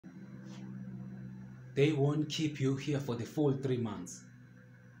They won't keep you here for the full 3 months.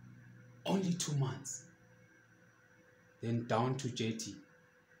 Only 2 months. Then down to jetty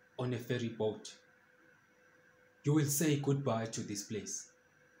on a ferry boat. You will say goodbye to this place.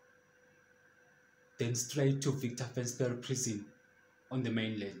 Then straight to Victor Fensberg prison on the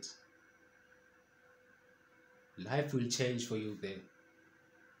mainland. Life will change for you there.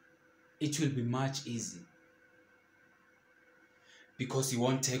 It will be much easier. Because you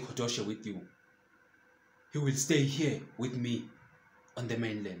won't take Hodosha with you. He will stay here with me on the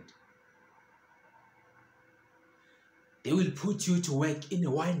mainland. They will put you to work in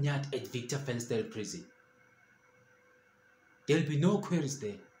a vineyard at Victor Fensberg prison. There'll be no queries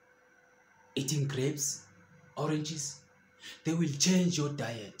there. Eating grapes, oranges. They will change your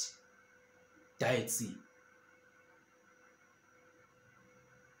diet. Diet C.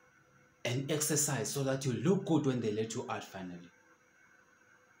 And exercise so that you look good when they let you out finally.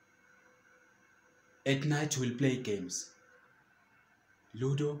 At night you will play games.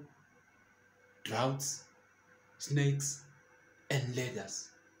 Ludo, droughts, snakes, and ladders.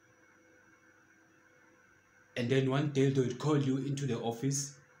 And then one day they will call you into the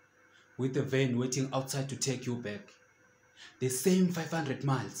office with a van waiting outside to take you back. The same 500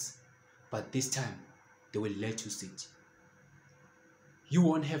 miles, but this time they will let you sit. You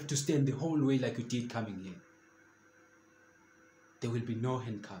won't have to stand the whole way like you did coming here. There will be no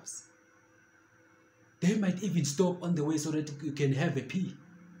handcuffs. They might even stop on the way so that you can have a pee.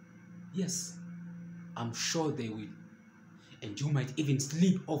 Yes, I'm sure they will. And you might even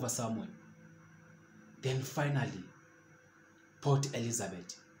sleep over somewhere. Then finally, Port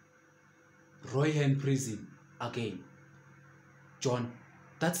Elizabeth. Royhan prison again. John,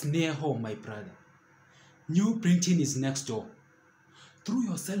 that's near home, my brother. New Brinton is next door. Through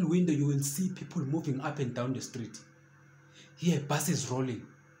your cell window, you will see people moving up and down the street. Hear buses rolling.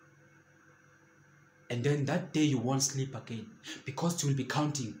 And then that day you won't sleep again because you will be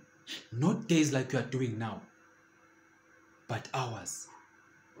counting, not days like you are doing now, but hours.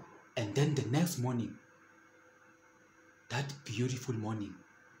 And then the next morning, that beautiful morning,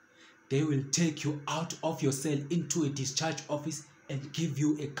 they will take you out of your cell into a discharge office and give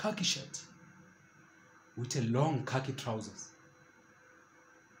you a khaki shirt with a long khaki trousers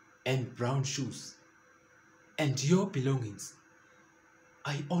and brown shoes and your belongings.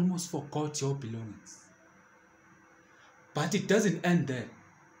 I almost forgot your belongings. But it doesn't end there.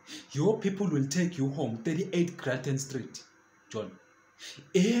 Your people will take you home, 38 Grattan Street, John.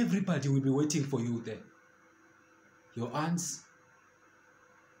 Everybody will be waiting for you there. Your aunts,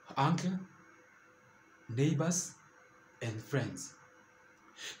 uncle, neighbors, and friends.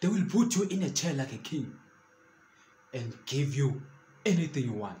 They will put you in a chair like a king and give you anything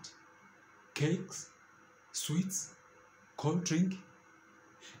you want. Cakes, sweets, cold drink,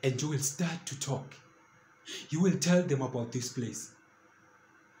 and you will start to talk. You will tell them about this place.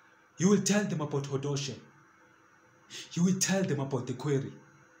 You will tell them about Hodosha. You will tell them about the query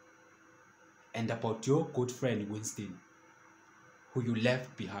and about your good friend Winston, who you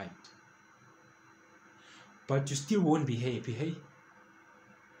left behind. But you still won't be happy, hey?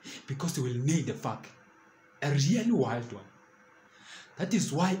 Because you will need a fuck, a really wild one. That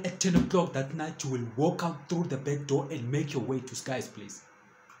is why at 10 o'clock that night you will walk out through the back door and make your way to Sky's place.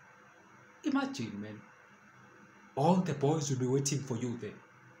 Imagine, man. All the boys will be waiting for you there.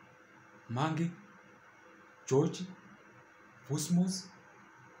 Mangi, Georgie, Fusmos.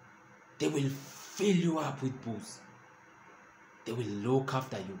 They will fill you up with booze. They will look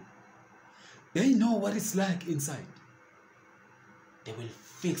after you. They know what it's like inside. They will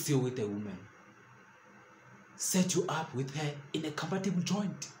fix you with a woman. Set you up with her in a comfortable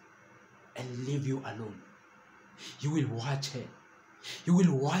joint and leave you alone. You will watch her. You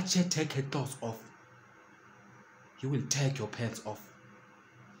will watch her take her clothes off. You will take your pants off.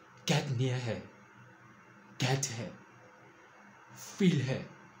 Get near her. Get her. Feel her.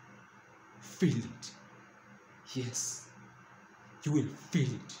 Feel it. Yes, you will feel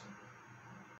it.